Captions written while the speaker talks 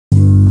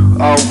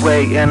All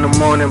way in the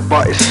morning,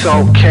 but it's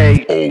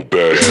okay.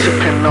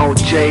 Sippin'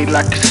 OJ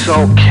like it's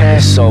okay.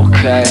 It's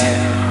okay.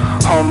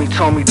 Homie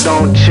told me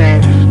don't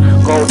change.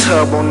 Go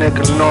turbo,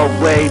 nigga, no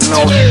way,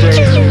 no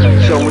safe.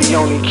 So we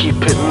only keep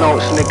it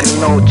notes, nigga,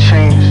 no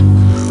change.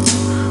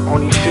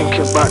 Only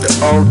thinking about the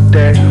old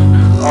day.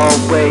 All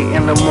way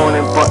in the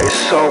morning, but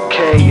it's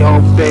okay.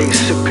 All babe,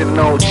 sippin'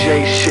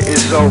 OJ, shit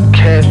is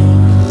okay.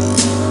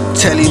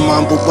 Telly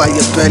mumble while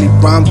your belly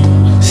rumble.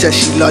 Says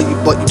she love you,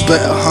 but you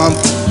better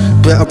humble.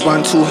 Better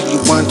run to who you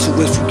want to.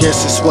 If you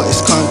guess it's what it's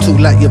come to.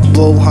 Like your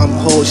boo hum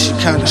hold, she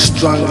kinda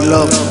strung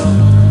love.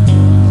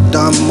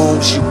 Dumb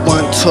moves you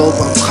want to,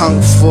 I'm kung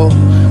fu.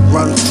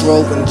 Run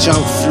through and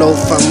jump flow.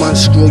 Fam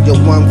unscrew your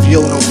one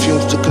view, no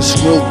fumes to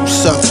construe. You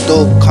suck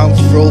dope, come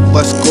through,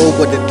 bust go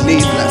with it,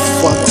 leave like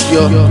fuck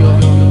you.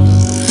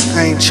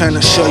 I ain't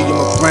tryna show you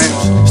my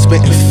rhymes.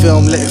 Spitting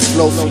film, let it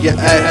flow for your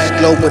ass.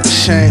 Glow with the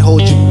shine,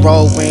 hold you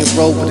bro, we ain't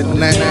roll with it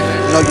now.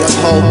 Know your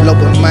whole blow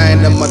with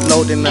mine, and my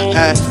load in the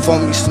ass. For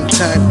me some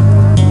time.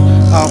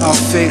 Out my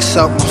face,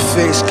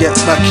 get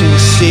back in the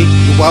seat.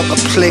 You out of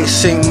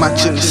place, ain't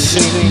much in the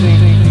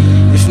scene.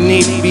 If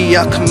need be,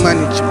 I can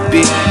manage a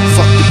beat.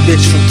 Fuck the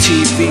bitch from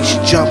TV, she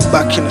jump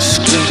back in the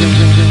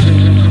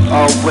screen.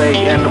 All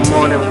way in the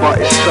morning,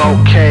 but it's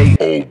okay.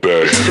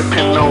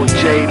 Sippin'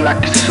 OJ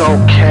like it's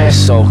okay.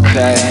 It's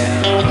okay.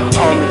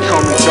 Homie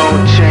told me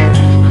don't change.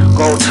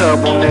 Go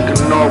turbo, nigga,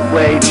 no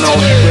way, no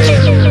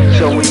safe.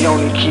 So we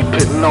only keep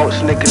it notes,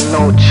 nigga,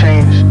 no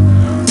change.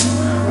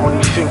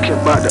 Only thinking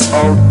about the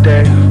old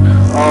day.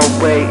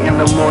 All way in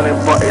the morning,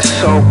 but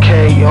it's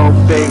okay. Oh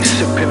babe,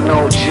 sippin'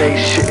 OJ,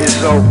 shit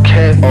is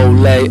okay.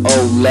 Olay,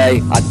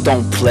 olay, I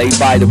don't play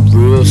by the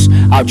rules.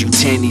 How'd you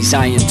turn these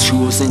iron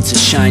tools into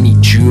shiny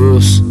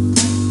jewels?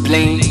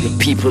 Bling, the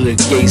people that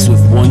gaze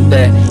with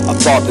wonder. I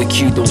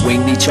barbecued the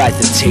wing, they tried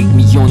to take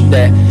me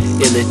under.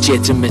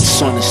 Illegitimate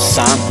son of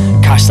Sam.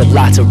 Cash the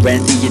latter,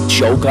 render your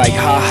joke like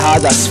haha,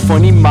 that's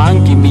funny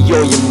man. Give me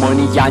all your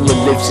money and you'll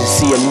live to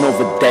see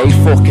another day.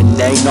 Fucking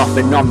nay,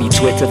 nothing on me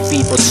Twitter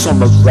feed but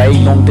summer ray.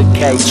 Long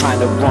decay, trying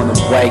to run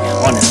away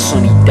on a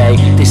sunny day.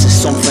 This is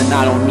something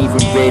I don't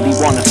even really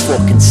wanna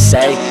fucking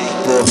say,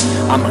 but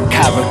I'm a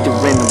character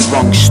in the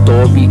wrong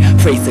story.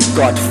 Pray to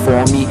God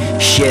for me.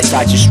 Shit,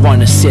 I just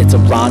wanna sit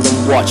around and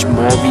watch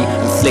Maury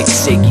and flick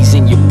ciggies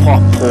in your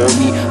pot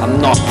pourri.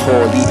 I'm not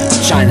poorly,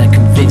 I'm trying to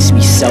convince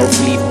myself,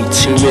 leave me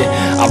to it.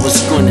 I was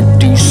gonna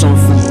do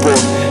something but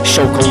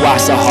Shoko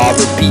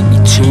Asahara beat me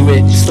to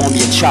it. Storm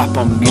your trap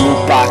on mule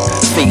back,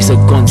 face a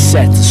gun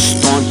set to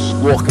stun.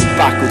 Walking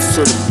backwards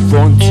to the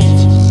front.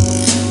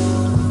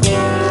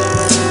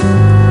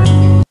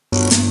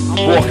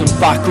 Walking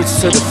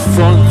backwards to the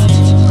front.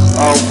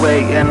 All way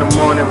in the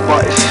morning,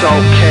 but it's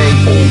okay.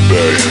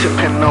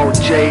 Sippin'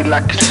 OJ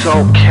like it's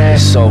okay.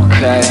 It's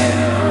okay.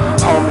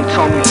 Homie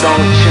told me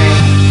don't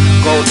change.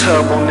 Go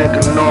turbo,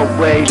 nigga, no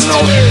way, no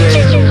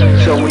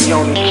safe. So we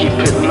only keep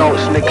it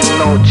notes, nigga,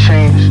 no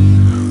change.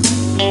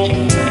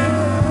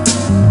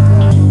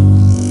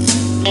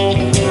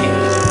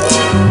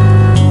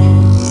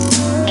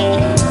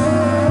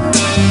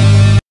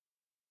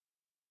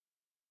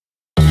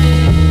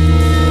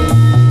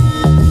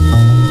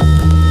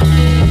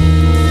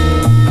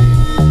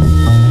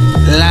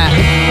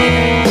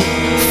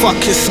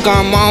 Fuck your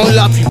scum, I don't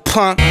love you,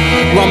 punk.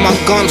 Run my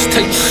gums,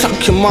 take you,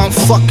 suck your mom,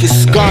 fuck your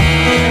scum.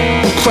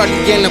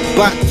 Cruddy in the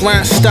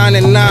background,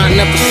 standing nine.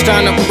 Never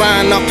stand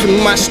around, up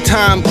in much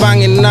time,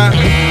 banging nine.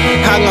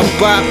 Hang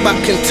about,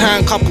 back in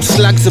time, couple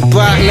slags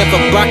about. Never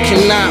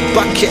backing out,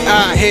 back it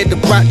out, hear the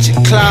ratchet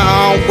cloud.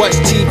 I don't watch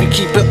TV,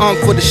 keep it on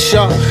for the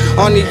show.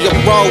 Only your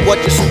roll, what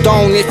just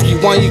don't, if you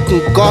want you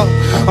can go.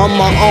 On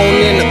my own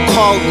in the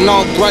cold,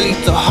 no brolly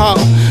to hoe.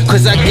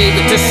 Cause I gave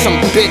it to some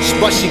bitch,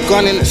 but she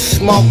gone in the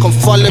smoke. Come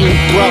follow me,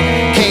 bro.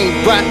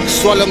 Came back,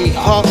 swallow me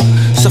hard.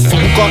 So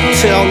forgot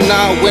till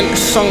now when the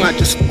song I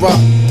just wrote.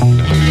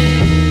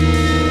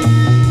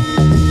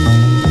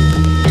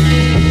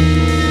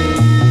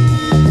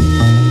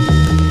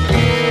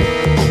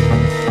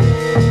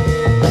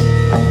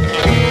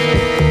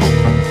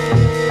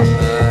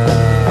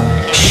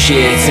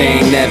 Shit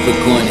ain't never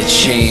gonna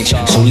change,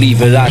 so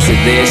leave it as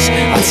it is.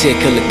 I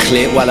tickle a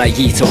clit while I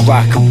eat a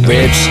rack of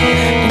ribs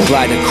and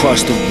glide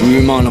across the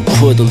room on a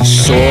puddle of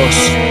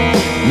sauce.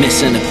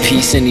 Missing a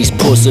piece in these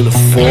puzzle of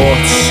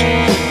thoughts.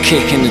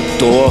 Kicking the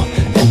door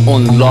and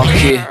unlock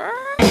it.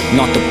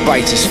 Not the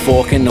brightest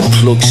fork in the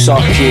plug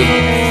socket,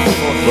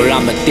 but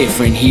I'm a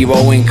different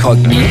hero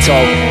incognito.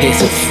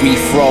 It's a free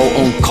throw,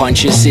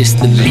 unconscious, it's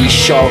the leash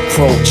show.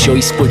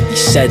 Pro-choice, but he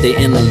said it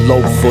in a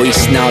low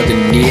voice. Now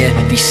they're near,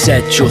 he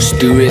said just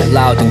do it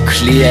loud and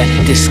clear.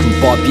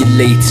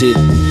 Discombobulated,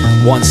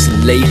 once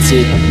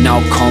elated,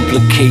 now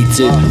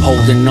complicated.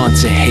 Holding on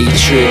to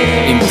hatred,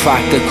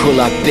 impractical,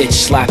 I bitch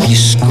slap your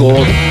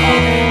skull.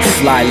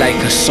 Fly like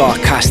a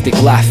sarcastic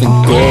laughing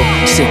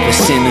gull. Sip a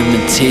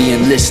cinnamon tea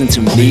and listen to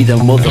me, the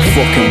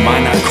motherfucking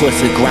man. I cut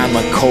a gram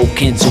of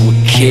coke into a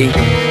key.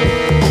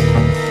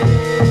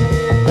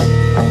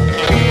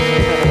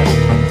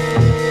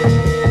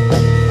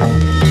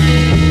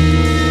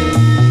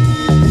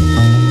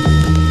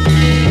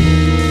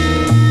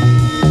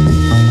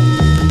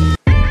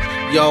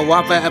 Yo,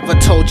 have I ever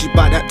told you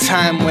about that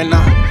time when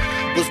I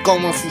was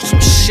going through some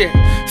shit?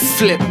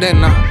 Flipped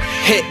then I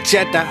hit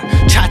Jeddah,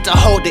 tried to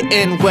hold it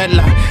in, well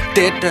I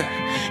did it.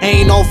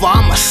 Ain't over,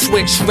 I'ma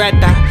switch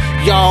redder.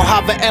 Yo,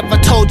 have I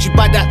ever told you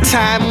about that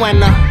time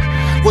when I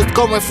was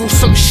going through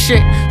some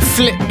shit?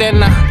 Flipped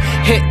then I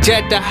hit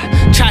Jeddah,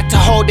 tried to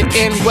hold it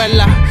in, well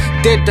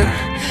I did it.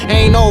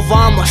 Ain't over,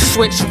 I'ma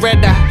switch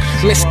redder.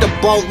 Missed the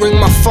boat, ring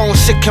my phone,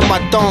 sick in my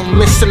dome,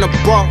 missing the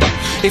boat.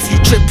 If you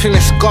trippin',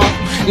 it's go.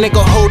 Nigga,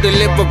 hold the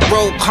liver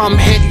broke, come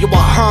hit you a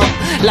hump.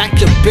 Like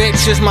your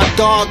bitch is my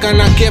dog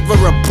and I give her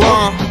a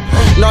bump.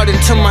 Nodding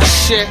to my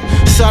shit,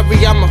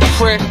 sorry I'm a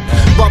prick.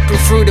 Bopping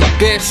through the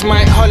bits,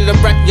 might holler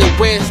at your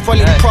waist.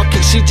 Fully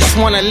pocket, she just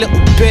want a little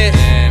bit.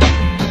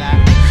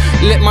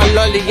 Lit my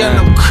lolly in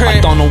the crib. I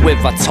don't know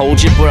if I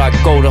told you, but I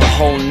go the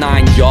whole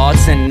 9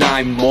 yards and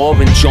 9 more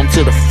and jump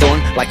to the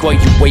front like what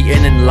you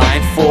waiting in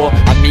line for.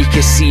 I make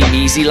it seem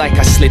easy like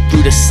I slid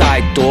through the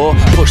side door,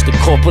 pushed a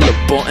couple of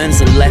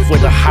buttons and left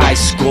with a high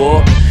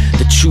score.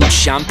 The true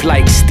champ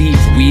like Steve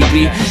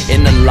Weeby,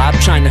 in the lab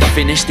trying to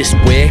finish this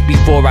work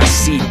before I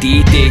see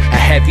DD. A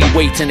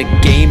heavyweight in the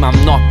game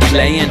I'm not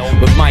playing,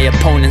 with my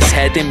opponent's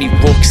head in me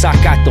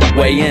rucksack at the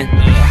weigh-in.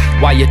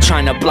 While you're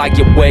trying to blag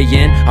your way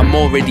in, I'm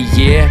already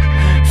here.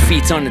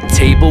 Feet on the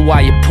table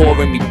while you're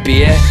pouring me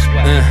beer,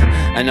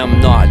 and I'm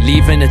not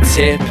leaving a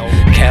tip.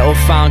 Kettle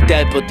found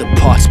dead but the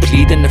pot's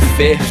pleading the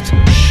fifth.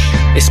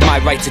 It's my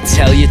right to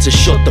tell you to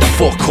shut the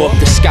fuck up.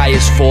 The sky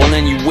is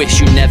falling, you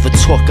wish you never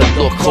took a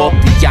look up.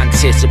 The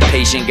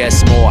anticipation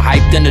gets more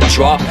hype than a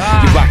drop.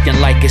 You're acting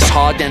like it's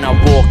hard and I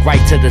walk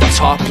right to the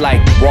top. Like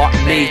what,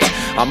 mate?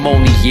 I'm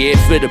only here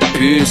for the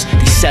booze.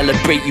 They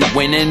celebrate you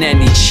winning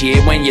and they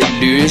cheer when you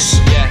lose.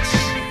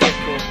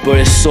 But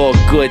it's all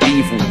good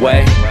either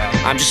way.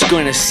 I'm just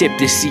gonna sip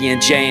this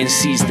C&J and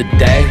seize the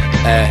day.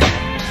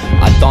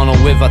 I don't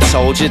know if I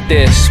told you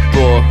this,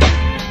 but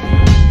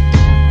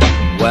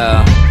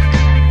well,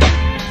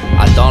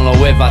 I don't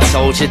know if I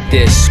told you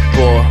this,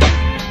 but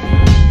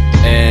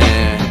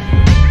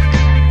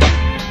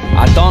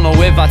I don't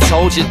know if I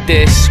told you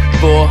this,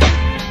 but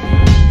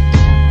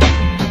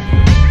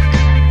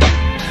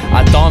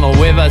I don't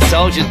know if I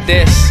told you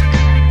this,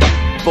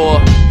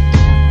 but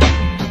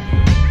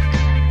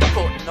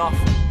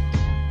nothing.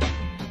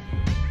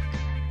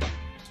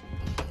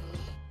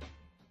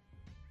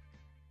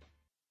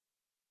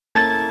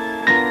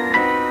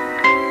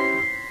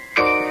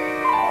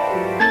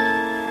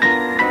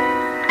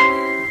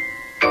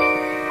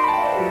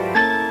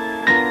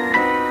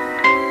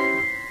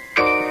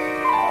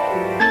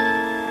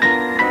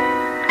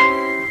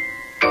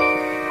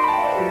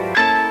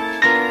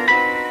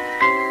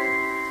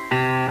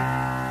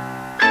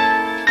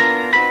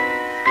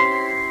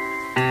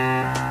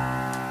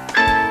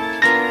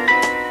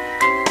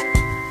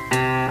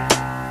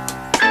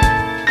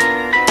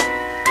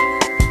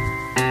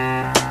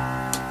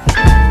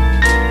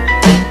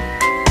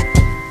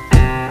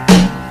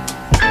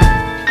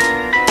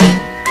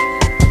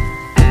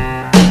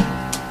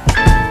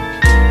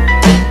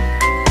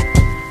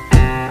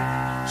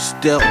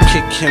 Still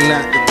kicking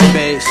at the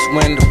bass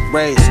when the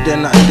race.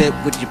 Then I dip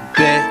with your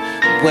bed.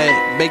 Wait,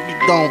 baby,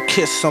 don't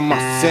kiss on my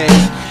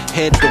face.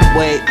 Head the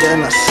weight,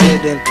 then I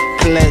sit in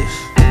place.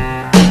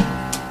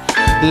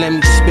 Let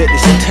me spit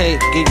this tape,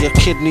 give your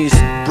kidneys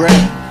a break.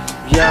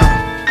 Yeah,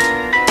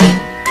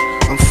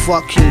 I'm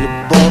fucking your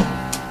boat.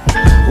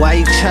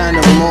 Why you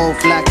tryna move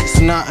like it's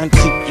nothing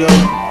to you?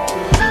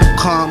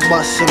 Can't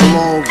bust a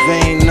move,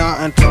 ain't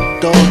nothing to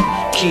do.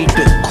 Keep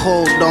it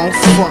cool, don't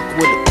fuck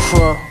with the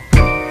crew.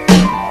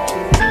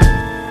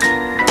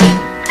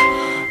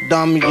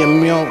 Dummy and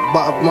mute,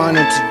 but I'm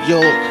running to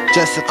you.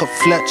 Jessica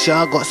Fletcher,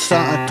 I got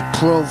something to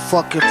prove.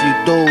 Fuck if you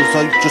do,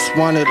 or you just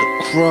wanted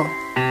a crew.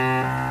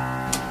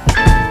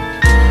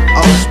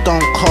 I'm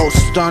stone cold,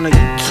 stunning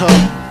you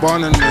tough.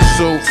 Running the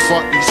zoo,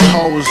 fuck these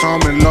hoes,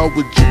 I'm in love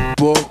with you,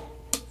 boo.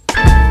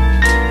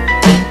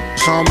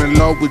 So I'm in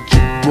love with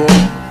you, boo.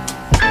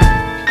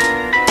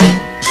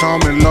 So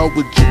I'm in love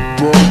with you,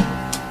 boo.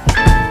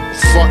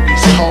 Fuck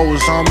these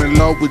hoes, I'm in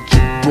love with you,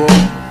 boo.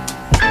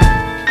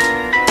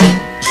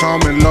 I'm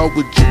in love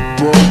with you,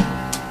 bro.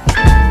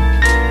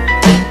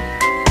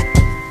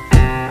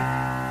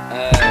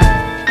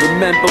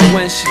 Remember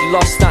when she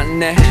lost that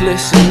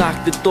necklace and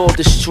knocked the door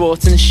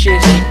distraught and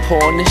shit? She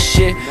pawned the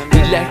shit. The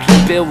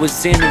electric bill was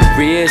in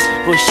arrears,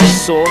 but she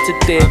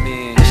sorted it.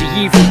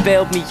 She even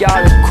bailed me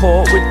out of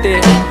court with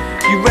it.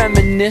 You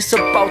reminisce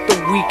about the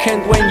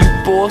weekend when you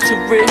bought a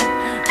ring.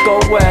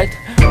 Go ahead,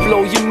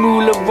 blow your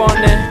moolah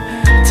on it.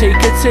 Take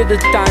her to the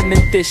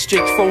Diamond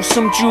District, throw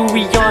some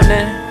jewelry on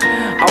it.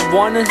 I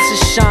wanted to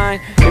shine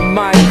in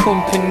my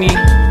company,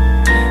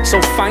 so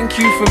thank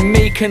you for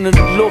making it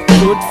look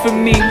good for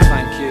me.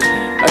 Thank you.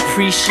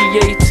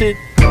 Appreciated,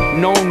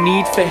 no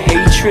need for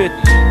hatred.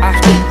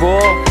 After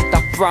all,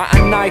 that brat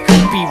and I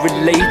could be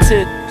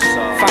related.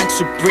 Thanks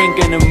for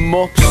bringing him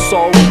up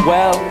so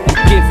well, and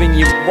giving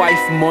your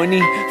wife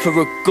money for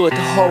a good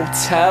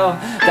hotel.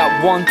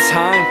 That one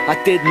time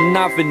I didn't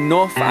have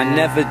enough, I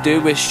never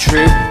do, it's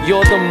true.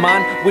 You're the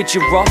man with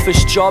your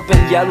office job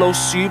and yellow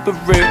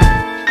Subaru.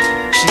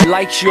 She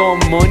likes your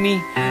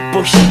money,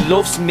 but she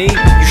loves me.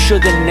 You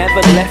should've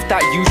never left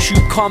that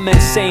YouTube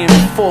comment saying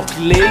fuck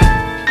Lee.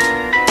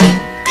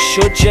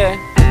 Should ya?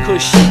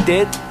 Cause she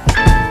did.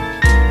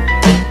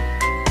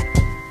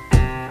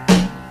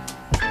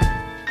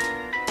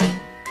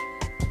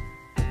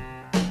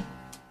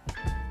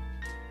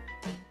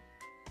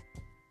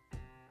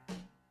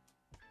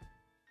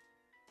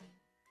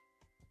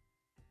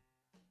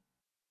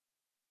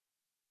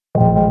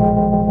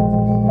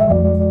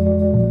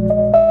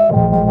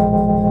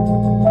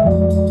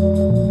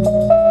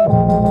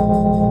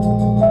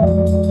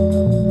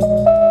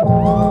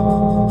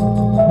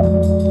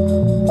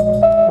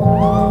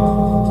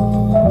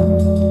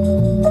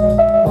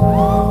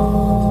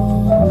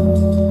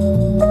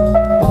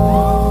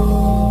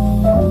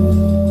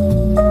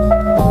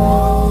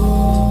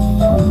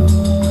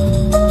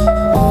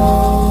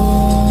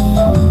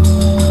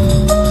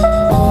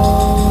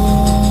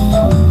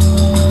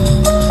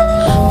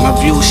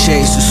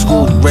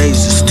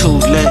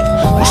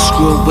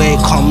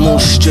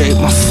 Straight,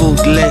 my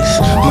food less.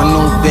 My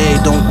new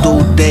babe don't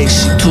do that,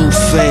 she too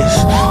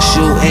fast.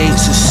 Shoot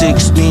 8s and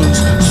 16s,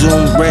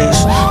 zoom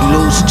race.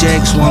 Loose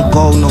jacks, one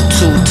goal, no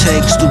two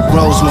takes. Do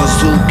bros, my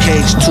zoo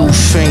cakes, too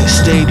faint.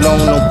 Stay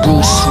low, no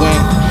Bruce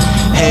swing.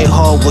 Hey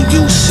hard, what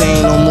you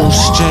saying, no move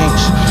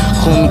strings.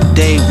 Call me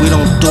Dave, we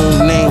don't do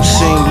names.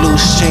 Same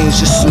loose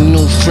change, just some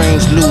new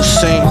frames, loose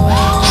same.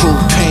 Crew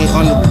paint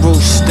on the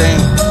roof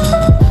stain.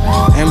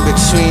 In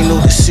between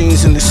all the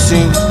scenes and the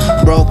scenes,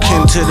 broke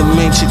into the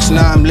matrix,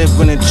 now I'm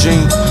living a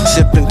dream.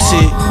 Sipping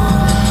tea,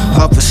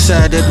 upper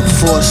side of the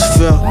force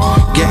field.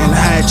 Getting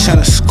high,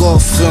 trying to score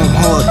film,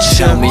 hard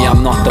chill. Tell me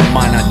I'm not the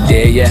man I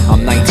dare, yeah.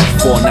 I'm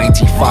 94,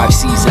 95,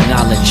 season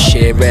Alan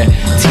Shearer.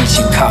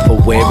 Teaching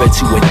capoeira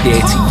to a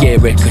dirty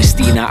era.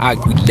 Christina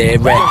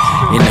Aguilera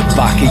in the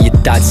back of your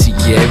dad's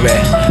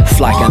Sierra.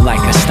 Flagging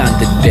like a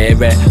standard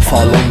bearer.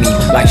 Follow me,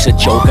 life's a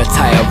joke, I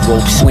tie a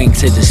rope. Swing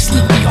to the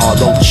sleepy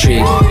hollow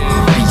tree.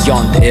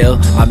 Beyond ill,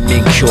 I'm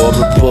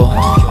incurable.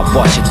 I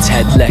watch a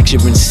TED lecture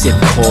and sip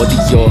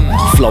cordial.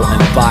 Floating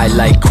by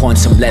like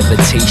quantum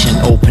levitation.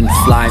 Open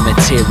fly,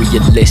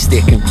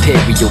 materialistic,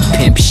 imperial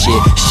pimp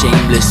shit.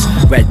 Shameless,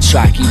 red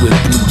tracky with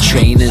blue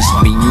trainers.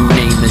 Me new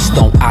namers,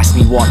 don't ask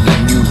me what my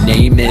new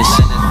name is.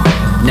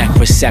 Neck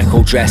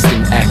Prosecco, dressed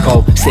in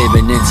echo.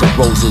 Staring into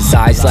Rosa's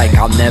eyes like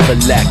I'll never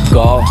let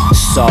go.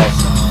 So,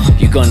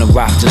 you're gonna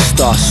have to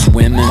start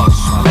swimming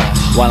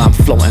while I'm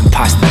floating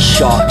past the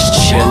sharks,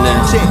 chillin'.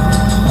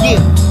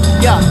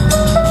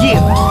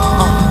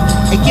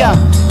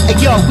 Hey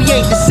yo, we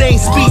ain't the same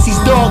species,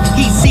 dog.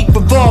 Heat seek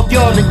revolve,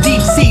 y'all in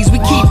deep seas. We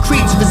keep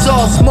creatures,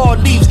 all small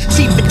leaves.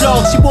 Sheep and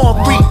dogs, she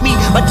won't freak me.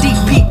 My deep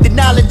peak, the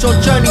knowledge on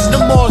journeys,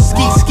 no more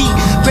ski.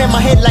 Ran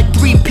my head like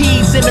 3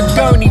 P's in a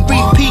gurney,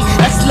 repeat.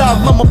 That's love,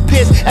 mama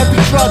piss.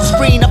 Every drug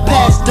screen I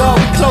pass, dog.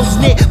 We close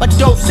knit, my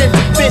dope sense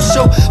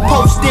official.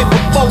 Posted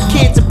with 4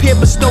 kids, a pair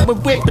of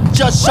snowing whip, but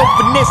just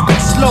chauvinistic.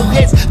 Slow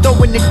hits,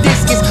 throwing the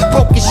discus.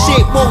 Broken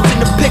shit, woes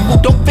in the pickle.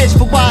 Don't fish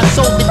for why I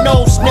sold the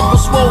nose. Snipple,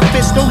 swole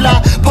fist, no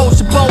lie.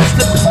 Pose the bow,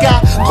 slip the sky.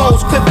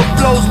 Bows, quiver,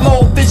 flows,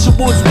 more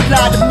visuals.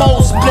 Rely the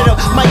most. Splitter,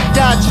 might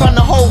die trying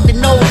to hold the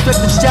nose. Rip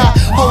the shot,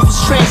 hold the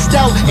tranced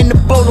out. In the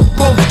boat of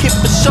bros, kip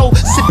for show.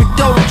 Sipping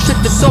dough, trip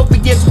the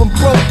Soviets when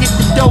broke, get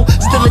the dough.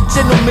 Still a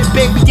gentleman,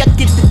 baby, I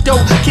get the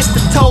dough. Kiss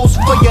the toes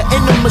for your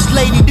enemies,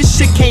 lady. This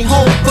shit can't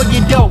hold for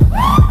your dough.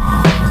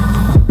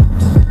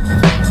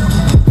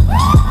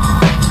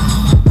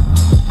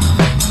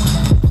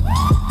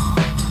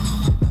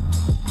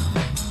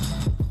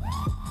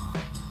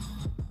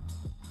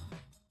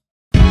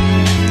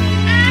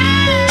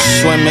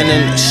 Swimming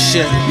in the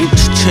shit, you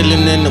was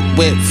chillin' in the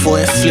whip. Before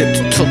it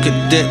flipped, took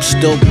a dip.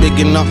 Still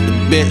biggin' up the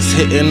bits,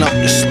 hitting up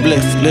the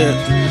spliff lip.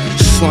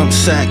 Swamp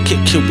side, kick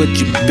it with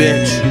your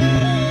bitch.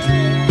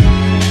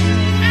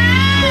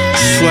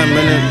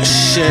 Swimming in the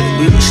shit,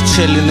 we was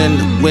chillin' in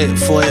the whip.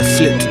 Before it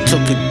flipped,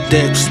 took a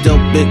dip. Still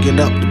biggin'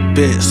 up the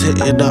bits,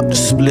 hitting up the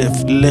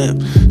spliff lip.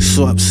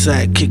 Swamp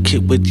side, kick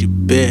it with your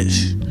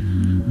bitch.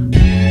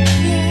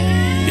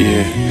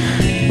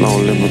 Yeah, no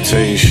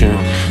limitation.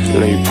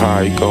 Late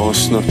party go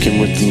snuck in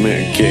with the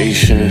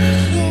mitigation.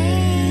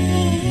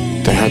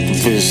 They had the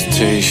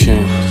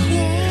visitation.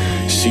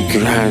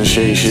 Secret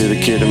handshake, shit, the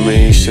kid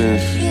amazing.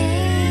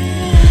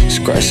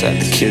 Scratch at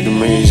the kid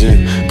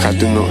amazing. Can't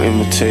do no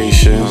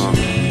imitation.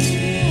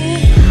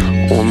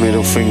 One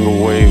middle finger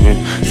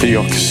waving for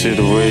your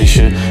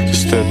consideration.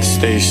 Disturb the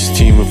station's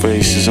team of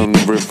aces on the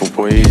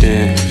river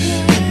waiting.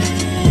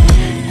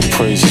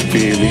 Praises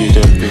be a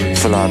leader,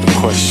 fill out the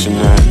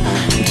questionnaire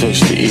and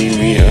touch the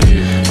E-meter.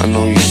 I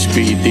know you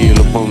speed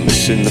dealer, bump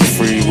this in the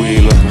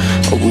freewheeler.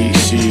 A weak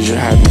seizure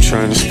had me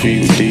trying to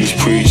speak with these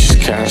preachers,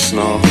 cats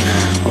now.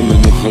 I'm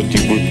in the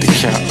hoodie with the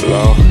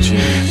catalog.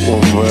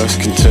 One verse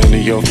can turn the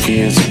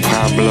Europeans to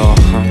Pablo.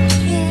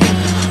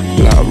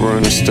 Like a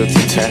runner stood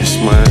the test,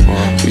 man.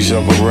 These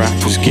other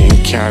rappers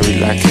getting carried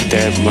like a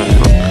dead man.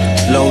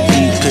 Low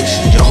deep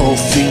picture, your whole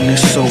thing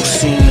is so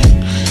scenic.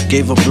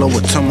 Gave a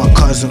blower to my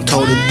cousin,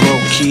 told him bro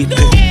keep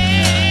it.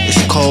 It's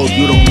cold,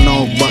 you don't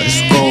know, but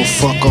it's gold,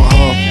 fuck a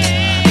hoe.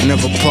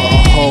 Never put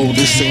a hole,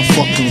 this ain't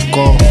fucking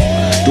golf.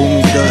 Do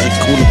me dirty,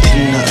 cool the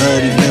cleaner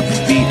early. Never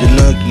beat the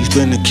lurgies,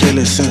 been a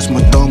killer since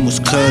my dome was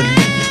curly.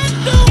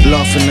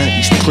 Laughing at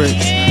these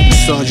pricks,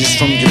 massages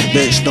from your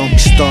bitch. Don't be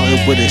started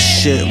with a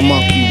shit,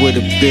 monkey with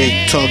a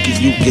big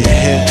target, you get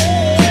hit.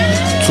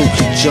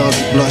 Talking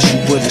joggy, blush you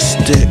with a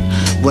stick.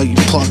 Where you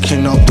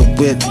parking out the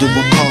whip, do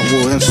a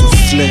cartwheel and some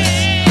flips.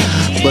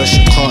 Brush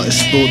your car and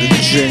spill the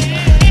drink.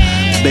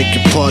 Beg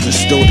your pardon,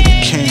 still the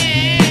king.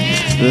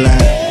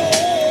 Like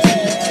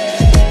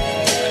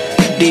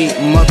deep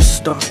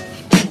mobster,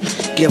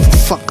 give a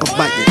fuck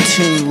about your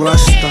team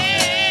roster.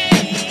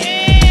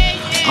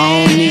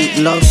 I don't need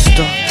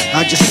lobster,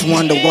 I just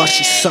wonder why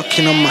she's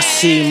sucking on my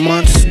sea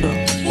monster.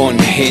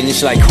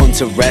 Unhinged like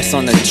Hunter S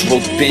on a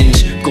drug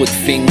binge. Good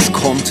things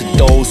come to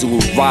those who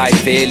arrive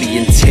early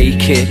and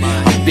take it.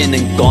 I've been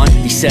and gone,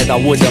 he said I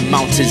would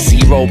amount to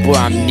zero, but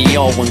I'm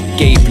Neo and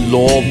Gabe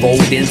Law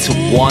rolled into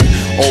one.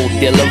 Old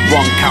Dilla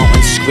run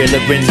counting Skrilla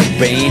in the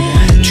rain.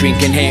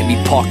 Drinking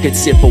empty pockets,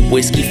 sip of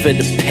whiskey for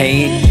the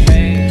pain.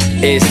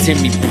 Here's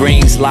Timmy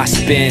Brain's last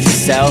spin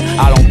cell.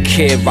 I don't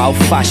care how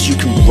fast you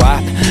can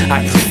rap,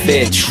 I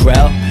prefer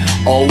Trell.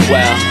 Oh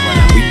well,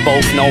 we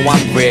both know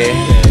I'm rare.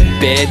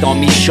 Beard on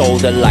me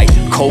shoulder like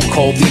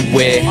Coco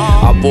beware.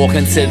 I walk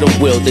into the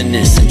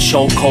wilderness and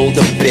choke hold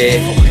a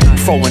bear.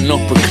 Throwing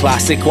up a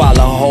classic while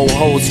a hoe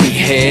holds me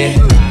here.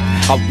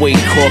 I wake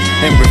up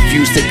and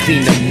refuse to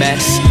clean the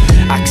mess.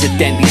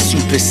 Accidentally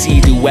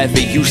supersede whoever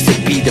used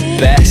to be the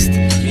best.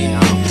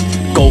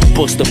 Go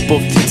bust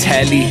above the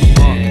telly.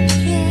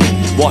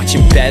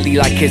 Watching belly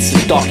like it's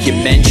a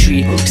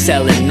documentary.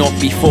 Selling up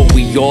before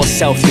we all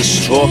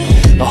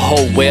self-destruct. The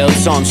whole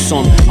world's on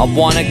some, I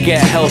wanna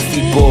get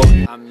healthy, but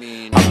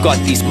I've got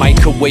these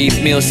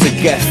microwave meals to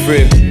get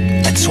through.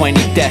 A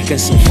 20 deck and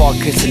some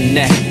vodka to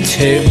neck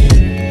too.